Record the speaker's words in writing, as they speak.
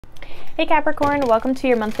Hey Capricorn, welcome to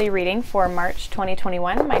your monthly reading for March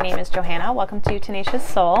 2021. My name is Johanna. Welcome to Tenacious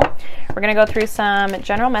Soul. We're going to go through some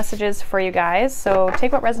general messages for you guys. So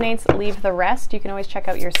take what resonates, leave the rest. You can always check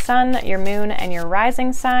out your sun, your moon, and your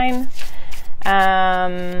rising sign.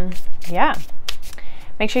 Yeah.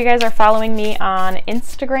 Make sure you guys are following me on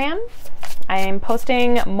Instagram. I am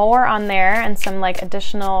posting more on there and some like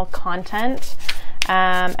additional content,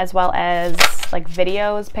 as well as like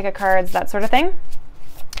videos, pick a cards, that sort of thing.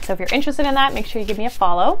 So if you're interested in that, make sure you give me a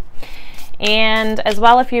follow. And as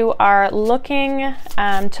well, if you are looking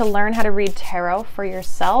to learn how to read tarot for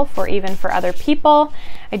yourself or even for other people,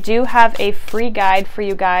 I do have a free guide for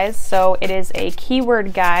you guys. So it is a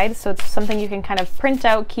keyword guide. So it's something you can kind of print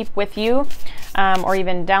out, keep with you, or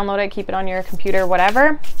even download it, keep it on your computer,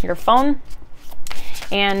 whatever, your phone.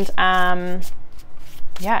 And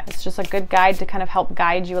yeah, it's just a good guide to kind of help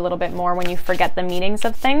guide you a little bit more when you forget the meanings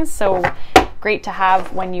of things. So great to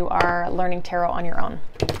have when you are learning tarot on your own.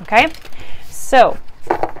 Okay, so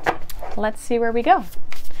let's see where we go.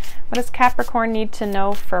 What does Capricorn need to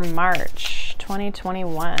know for March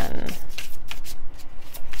 2021?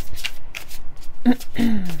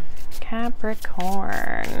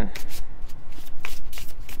 Capricorn.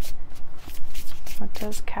 What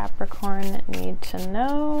does Capricorn need to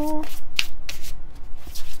know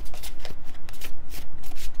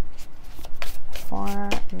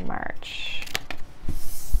for March?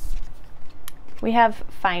 We have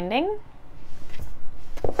finding,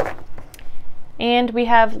 and we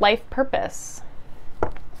have life purpose.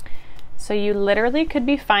 So you literally could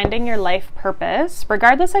be finding your life purpose.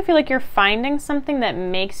 Regardless, I feel like you're finding something that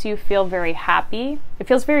makes you feel very happy. It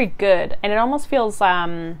feels very good, and it almost feels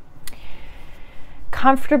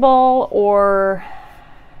comfortable or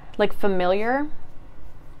like familiar.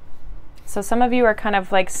 So some of you are kind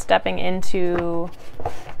of like stepping into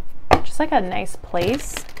just like a nice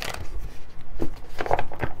place.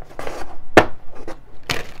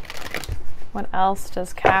 What else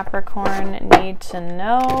does Capricorn need to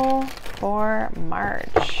know for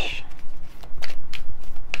March?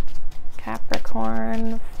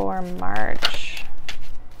 Capricorn for March.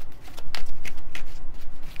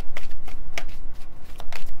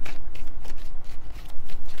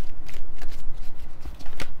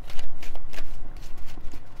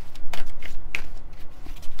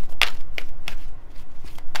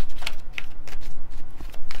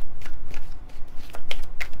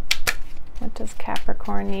 What does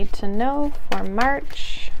Capricorn need to know for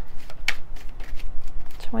March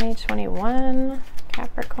 2021?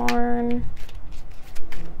 Capricorn.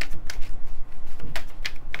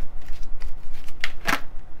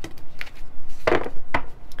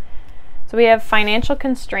 So we have financial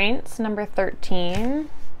constraints, number 13.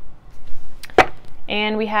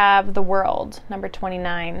 And we have the world, number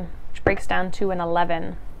 29, which breaks down to an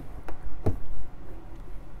 11.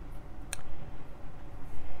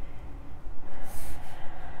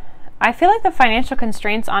 I feel like the financial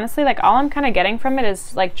constraints, honestly, like all I'm kind of getting from it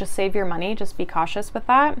is like just save your money, just be cautious with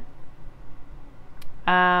that.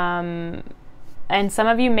 And some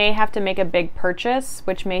of you may have to make a big purchase,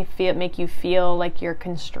 which may make you feel like you're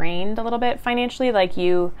constrained a little bit financially, like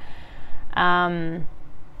you,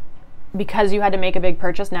 because you had to make a big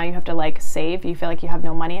purchase, now you have to like save. You feel like you have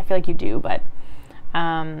no money. I feel like you do, but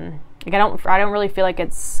like I don't really feel like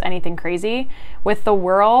it's anything crazy. With the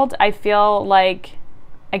world, I feel like,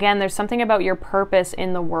 again, there's something about your purpose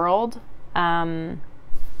in the world. Yeah,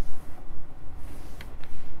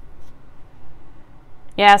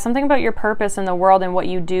 something about your purpose in the world and what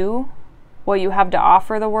you do, what you have to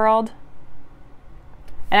offer the world.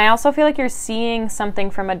 And I also feel like you're seeing something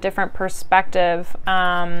from a different perspective.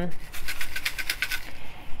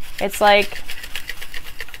 It's like,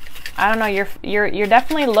 I don't know, you're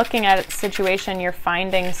definitely looking at a situation, you're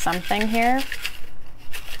finding something here.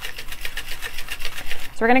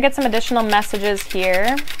 So we're going to get some additional messages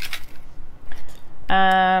here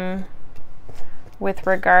with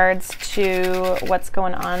regards to what's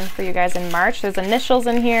going on for you guys in March. There's initials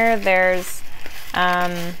in here. There's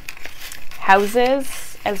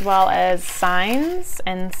houses as well as signs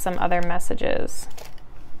and some other messages.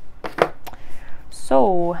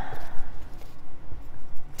 So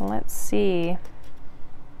let's see.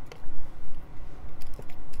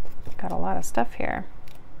 Got a lot of stuff here.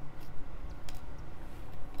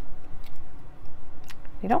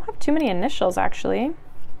 You don't have too many initials, actually.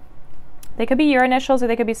 They could be your initials or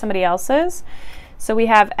they could be somebody else's. So we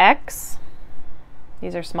have X.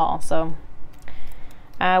 These are small, so.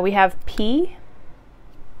 We have P.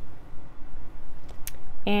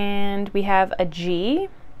 And we have a G.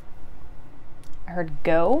 I heard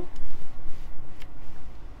go.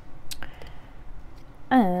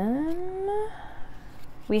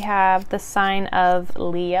 We have the sign of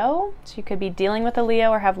Leo. So you could be dealing with a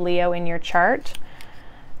Leo or have Leo in your chart.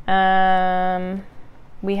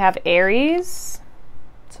 We have Aries.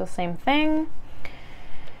 So same thing.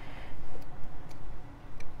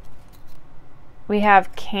 We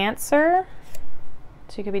have Cancer.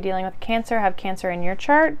 So you could be dealing with Cancer, have Cancer in your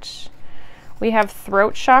chart. We have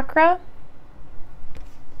throat chakra.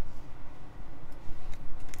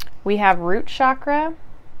 We have root chakra.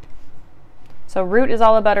 So root is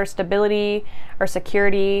all about our stability, our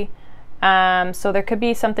security. So there could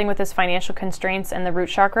be something with this financial constraints and the root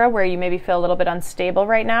chakra where you maybe feel a little bit unstable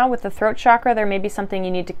right now. With the throat chakra, there may be something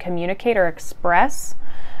you need to communicate or express.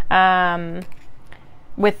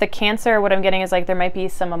 With the Cancer, what I'm getting is like there might be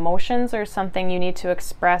some emotions or something you need to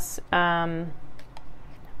express,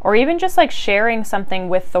 or even just like sharing something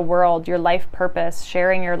with the world, your life purpose,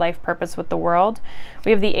 sharing your life purpose with the world.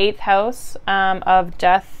 We have the 8th house of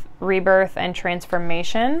death, rebirth, and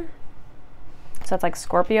transformation. So it's like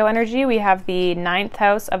Scorpio energy. We have the 9th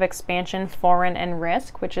house of expansion, foreign, and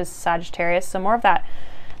risk, which is Sagittarius. So more of that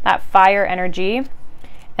fire energy.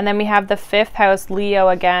 And then we have the 5th house, Leo,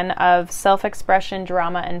 again, of self-expression,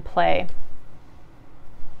 drama, and play.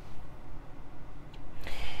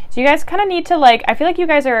 So you guys kind of need to like, I feel like you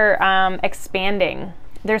guys are expanding.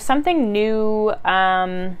 There's something new,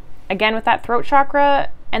 again, with that throat chakra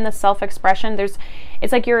and the self-expression.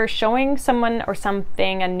 It's like you're showing someone or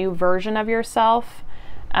something a new version of yourself.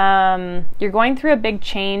 You're going through a big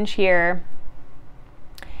change here.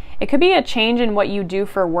 It could be a change in what you do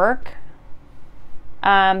for work.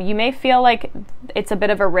 You may feel like it's a bit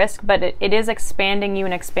of a risk, but it is expanding you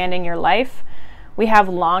and expanding your life. We have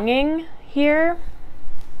longing here.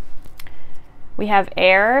 We have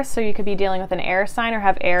air, so you could be dealing with an air sign or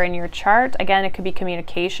have air in your chart. Again, it could be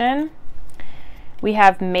communication. We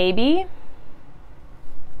have maybe.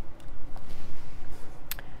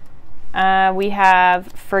 We have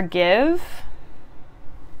forgive.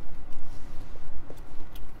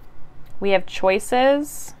 We have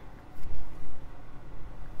choices.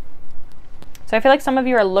 So I feel like some of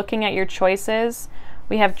you are looking at your choices.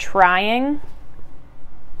 We have trying.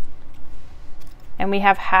 And we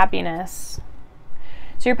have happiness.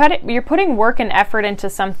 So you're putting work and effort into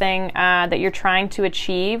something that you're trying to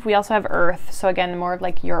achieve. We also have earth. So again, more of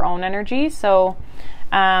like your own energy. So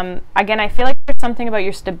again, I feel like there's something about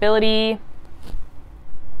your stability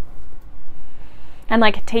and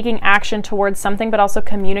like taking action towards something, but also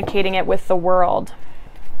communicating it with the world.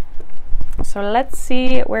 So let's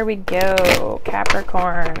see where we go,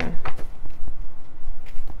 Capricorn.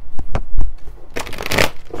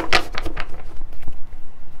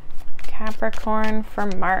 Capricorn for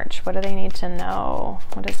March. What do they need to know?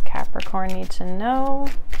 What does Capricorn need to know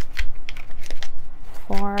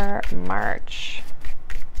for March?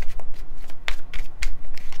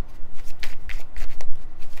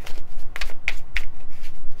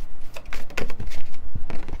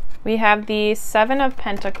 We have the 7 of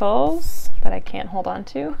Pentacles that I can't hold on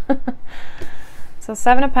to. So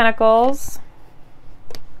 7 of Pentacles,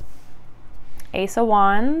 Ace of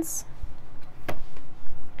Wands,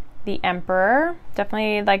 the Emperor,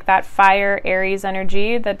 definitely like that fire Aries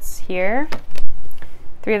energy that's here.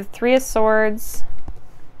 3 of Swords,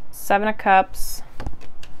 7 of Cups,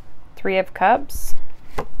 3 of Cups,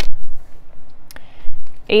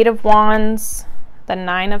 8 of Wands, the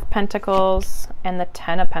 9 of Pentacles, and the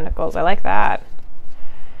 10 of Pentacles. I like that.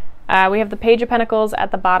 We have the Page of Pentacles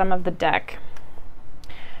at the bottom of the deck.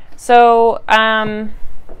 So I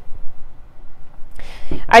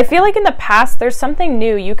feel like in the past there's something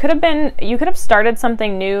new. You could have started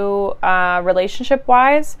something new relationship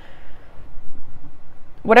wise.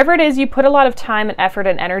 Whatever it is, you put a lot of time and effort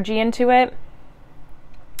and energy into it.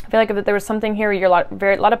 I feel like if there was something here, you're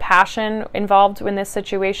a lot of passion involved in this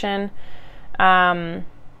situation.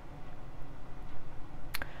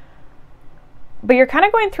 But you're kind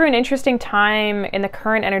of going through an interesting time in the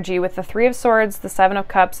current energy with the 3 of Swords, the 7 of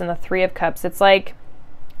Cups, and the 3 of Cups. It's like,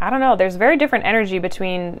 I don't know, there's very different energy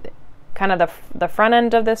between kind of the front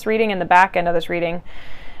end of this reading and the back end of this reading.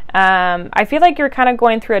 I feel like you're kind of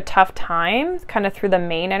going through a tough time, kind of through the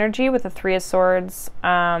main energy with the 3 of Swords.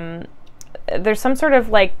 There's some sort of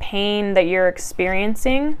like pain that you're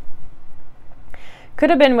experiencing. Could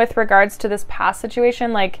have been with regards to this past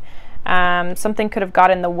situation, like something could have got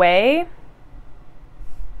in the way.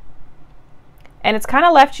 And it's kind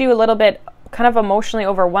of left you a little bit kind of emotionally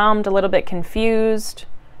overwhelmed, a little bit confused.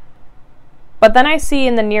 But then I see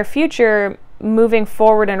in the near future moving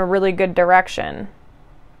forward in a really good direction.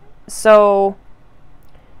 So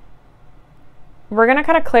we're going to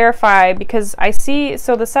kind of clarify, because I see,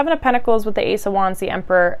 so the Seven of Pentacles with the Ace of Wands, the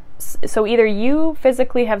Emperor, so either you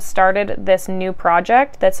physically have started this new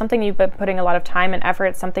project, that's something you've been putting a lot of time and effort,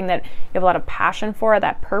 it's something that you have a lot of passion for,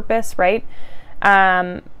 that purpose, right?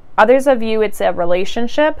 Others of you, it's a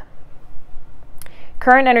relationship.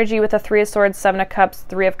 Current energy with the Three of Swords, Seven of Cups,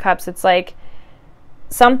 Three of Cups, it's like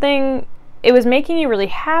something, it was making you really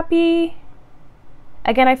happy.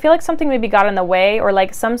 Again, I feel like something maybe got in the way, or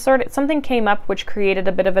like something came up which created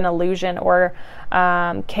a bit of an illusion or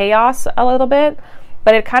chaos a little bit,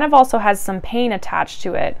 but it kind of also has some pain attached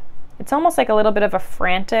to it. It's almost like a little bit of a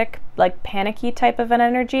frantic, like panicky type of an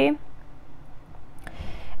energy.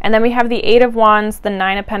 And then we have the Eight of Wands, the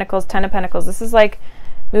Nine of Pentacles, Ten of Pentacles. This is like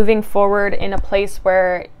moving forward in a place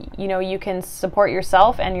where, you know, you can support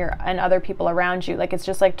yourself and other people around you. Like it's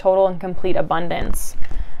just like total and complete abundance.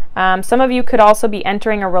 Some of you could also be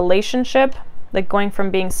entering a relationship, like going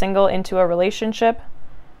from being single into a relationship.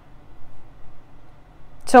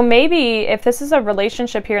 So maybe if this is a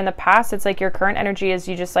relationship here in the past, it's like your current energy is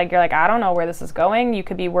you're like, I don't know where this is going. You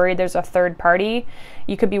could be worried there's a third party.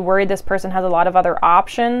 You could be worried this person has a lot of other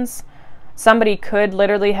options. Somebody could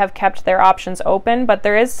literally have kept their options open, but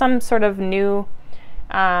there is some sort of new,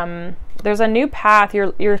 there's a new path.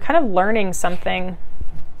 You're kind of learning something.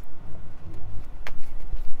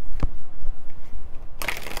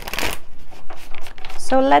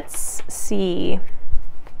 So let's see.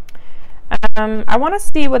 I want to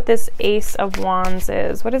see what this Ace of Wands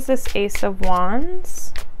is. What is this Ace of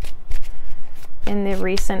Wands in the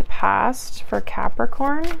recent past for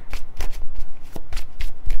Capricorn?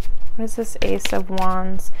 What is this Ace of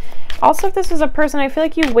Wands? Also, if this was a person, I feel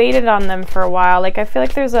like you waited on them for a while. Like I feel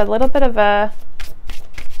like there's a little bit of a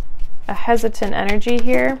hesitant energy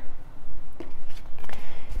here.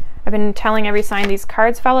 I've been telling every sign these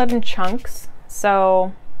cards fell out in chunks.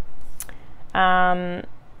 So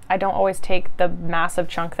I don't always take the massive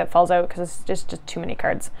chunk that falls out because it's just too many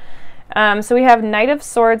cards. So we have Knight of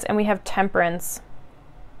Swords and we have Temperance.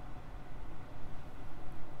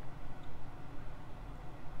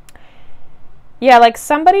 Yeah, like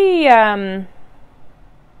somebody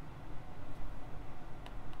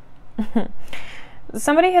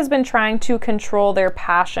somebody has been trying to control their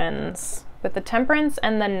passions. With the Temperance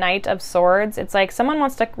and the Knight of Swords, it's like someone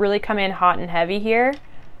wants to really come in hot and heavy here,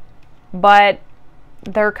 but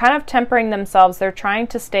they're kind of tempering themselves. They're trying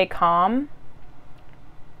to stay calm.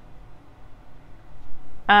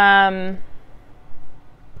 I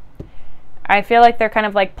feel like they're kind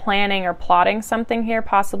of like planning or plotting something here,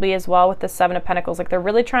 possibly as well with the Seven of Pentacles. Like they're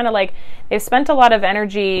really trying to like, they've spent a lot of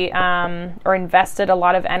energy or invested a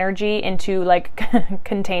lot of energy into like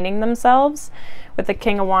containing themselves. With the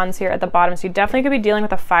King of Wands here at the bottom. So you definitely could be dealing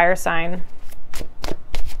with a fire sign.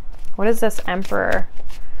 What is this Emperor?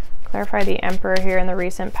 Clarify the Emperor here in the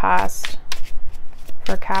recent past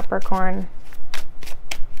for Capricorn.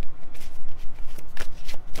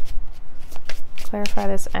 Clarify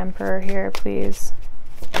this Emperor here, please.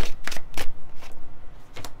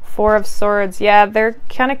 Four of Swords. Yeah, they're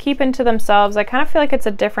kind of keeping to themselves. I kind of feel like it's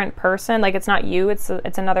a different person. Like it's not you, it's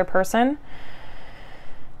another person.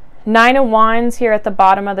 Nine of Wands here at the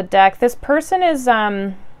bottom of the deck. This person is,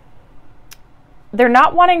 they're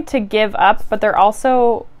not wanting to give up, but they're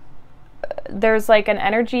also, there's like an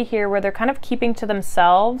energy here where they're kind of keeping to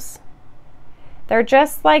themselves. They're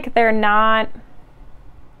just like, they're not,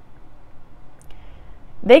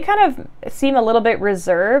 they kind of seem a little bit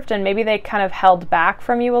reserved and maybe they kind of held back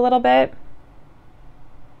from you a little bit.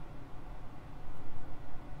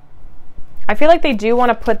 I feel like they do want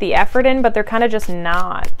to put the effort in, but they're kind of just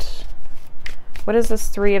not. What is this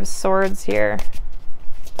Three of Swords here?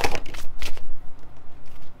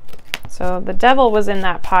 So the Devil was in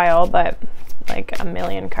that pile, but like a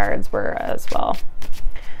million cards were as well.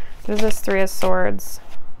 What is this Three of Swords?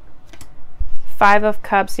 Five of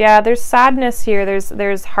Cups. Yeah, there's sadness here.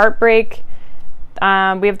 There's heartbreak.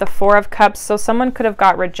 We have the Four of Cups. So someone could have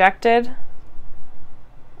got rejected,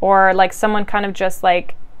 or like someone kind of just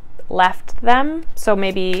like left them. So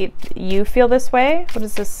maybe you feel this way. What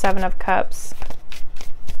is this Seven of Cups?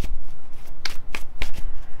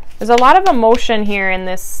 There's a lot of emotion here in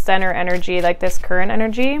this center energy, like this current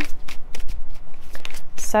energy.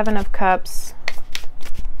 Seven of Cups.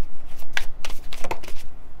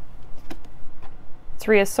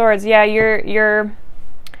 Three of Swords. Yeah, you're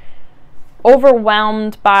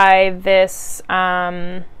overwhelmed by this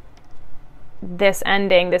this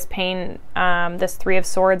ending, this pain, this Three of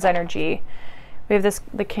Swords energy. We have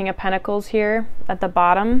the King of Pentacles here at the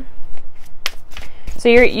bottom. So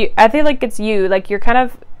I feel like it's you, like you're kind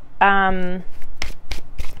of,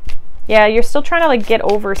 Yeah, you're still trying to like get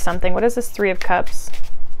over something. What is this Three of Cups?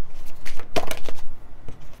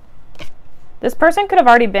 This person could have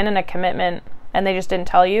already been in a commitment and they just didn't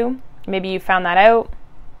tell you. Maybe you found that out.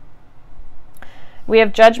 We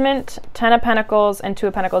have Judgment, 10 of Pentacles, and 2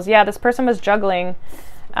 of Pentacles. Yeah, this person was juggling.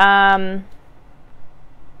 They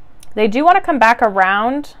do want to come back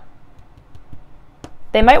around.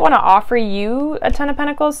 They might want to offer you a 10 of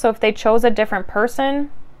Pentacles. So if they chose a different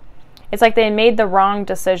person, it's like they made the wrong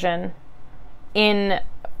decision. Because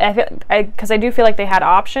I do feel like they had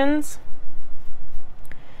options.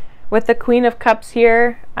 With the Queen of Cups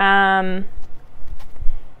here, I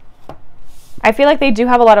feel like they do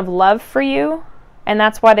have a lot of love for you, and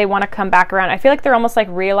that's why they want to come back around. I feel like they're almost like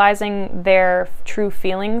realizing their true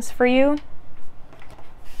feelings for you.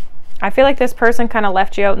 I feel like this person kind of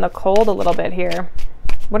left you out in the cold a little bit here.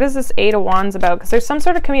 What is this Eight of Wands about? Because there's some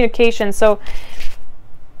sort of communication. So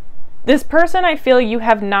this person, I feel you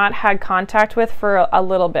have not had contact with for a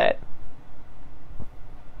little bit.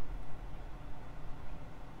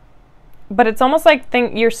 But it's almost like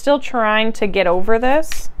you're still trying to get over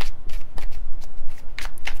this.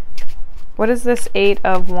 What is this Eight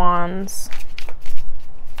of Wands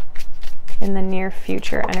in the near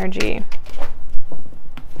future energy?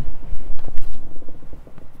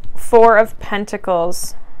 Four of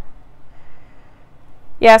Pentacles.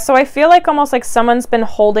 Yeah, so I feel like almost like someone's been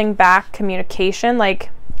holding back communication.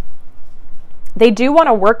 Like they do want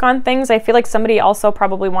to work on things. I feel like somebody also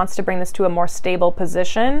probably wants to bring this to a more stable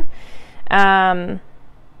position. Yeah,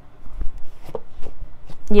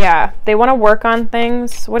 they want to work on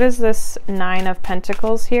things. What is this Nine of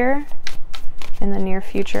Pentacles here in the near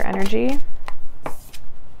future energy?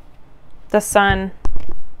 The Sun.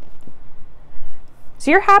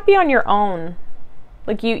 So you're happy on your own.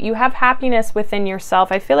 Like you have happiness within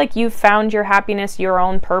yourself. I feel like you've found your happiness, your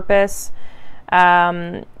own purpose.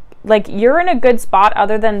 Like you're in a good spot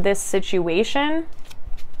other than this situation.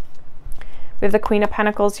 We have the Queen of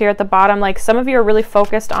Pentacles here at the bottom. Like some of you are really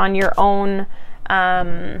focused on your own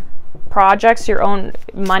projects, your own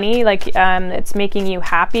money. Like it's making you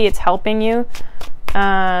happy. It's helping you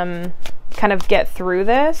kind of get through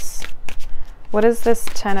this. What is this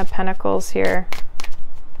 10 of Pentacles here?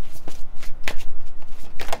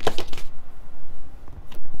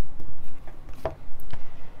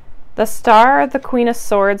 The Star, the Queen of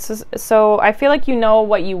Swords. So I feel like you know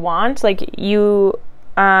what you want. Like you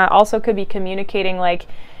also could be communicating like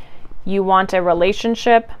you want a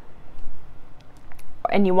relationship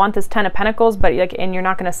and you want this 10 of Pentacles, but like, and you're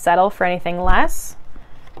not going to settle for anything less.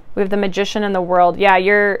 We have the Magician in the World. Yeah,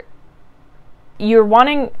 you're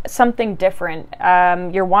wanting something different.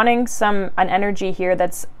 You're wanting an energy here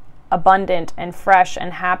that's abundant and fresh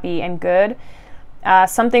and happy and good.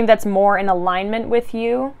 Something that's more in alignment with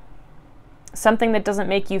you. Something that doesn't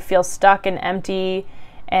make you feel stuck and empty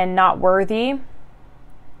and not worthy. And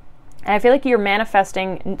I feel like you're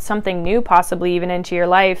manifesting something new, possibly even into your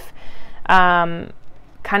life, kind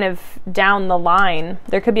of down the line.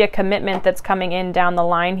 There could be a commitment that's coming in down the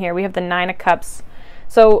line here. We have the Nine of Cups.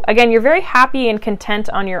 So again, you're very happy and content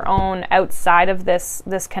on your own outside of this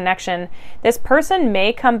connection. This person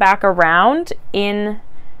may come back around in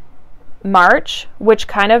March, which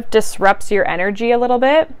kind of disrupts your energy a little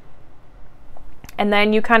bit. And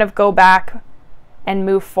then you kind of go back and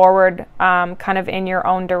move forward kind of in your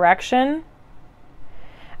own direction.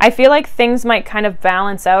 I feel like things might kind of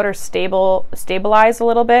balance out or stabilize a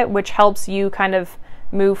little bit, which helps you kind of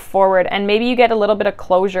move forward. And maybe you get a little bit of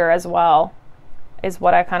closure as well, is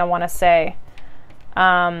what I kind of want to say.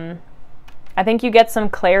 I think you get some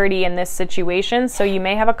clarity in this situation. So you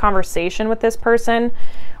may have a conversation with this person,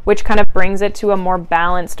 which kind of brings it to a more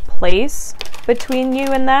balanced place between you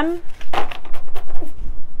and them.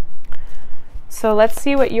 So let's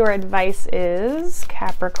see what your advice is,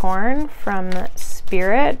 Capricorn, from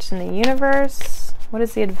Spirit and the universe. What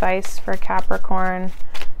is the advice for Capricorn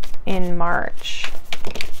in March?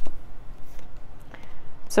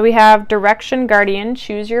 So we have Direction Guardian,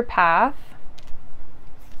 choose your path.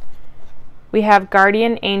 We have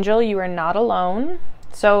Guardian Angel, you are not alone.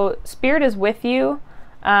 So Spirit is with you.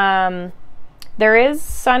 There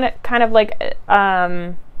is kind of like...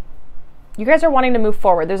 you guys are wanting to move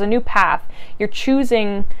forward. There's a new path. You're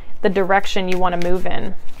choosing the direction you want to move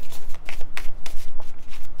in.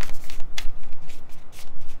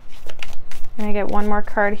 And I get one more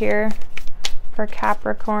card here for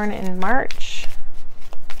Capricorn in March.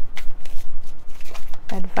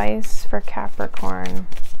 Advice for Capricorn.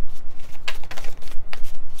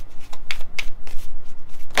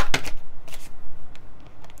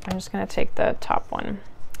 I'm just going to take the top one.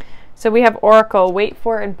 So we have Oracle, wait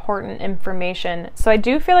for important information. So I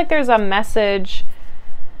do feel like there's a message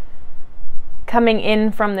coming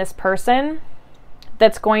in from this person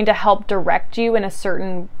that's going to help direct you in a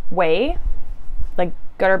certain way, like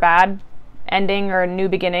good or bad, ending or a new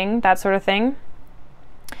beginning, that sort of thing.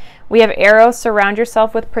 We have Arrow, surround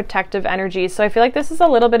yourself with protective energy. So I feel like this is a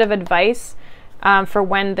little bit of advice for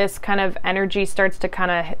when this kind of energy starts to kind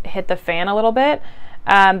of hit the fan a little bit.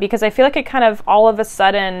 Because I feel like it kind of all of a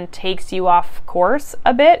sudden takes you off course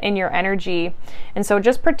a bit in your energy. And so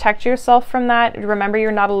just protect yourself from that. Remember,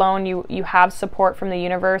 you're not alone. You have support from the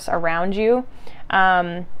universe around you.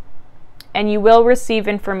 And you will receive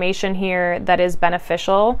information here that is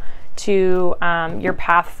beneficial to your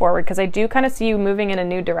path forward, because I do kind of see you moving in a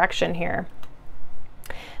new direction here.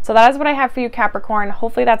 So that is what I have for you, Capricorn.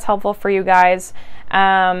 Hopefully that's helpful for you guys.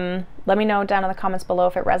 Let me know down in the comments below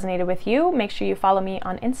if it resonated with you. Make sure you follow me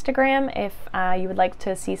on Instagram if you would like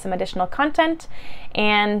to see some additional content.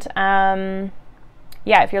 And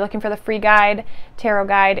yeah, if you're looking for the free guide, tarot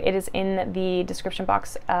guide, it is in the description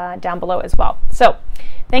box down below as well. So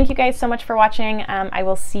thank you guys so much for watching. I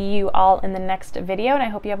will see you all in the next video, and I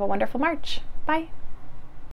hope you have a wonderful March. Bye.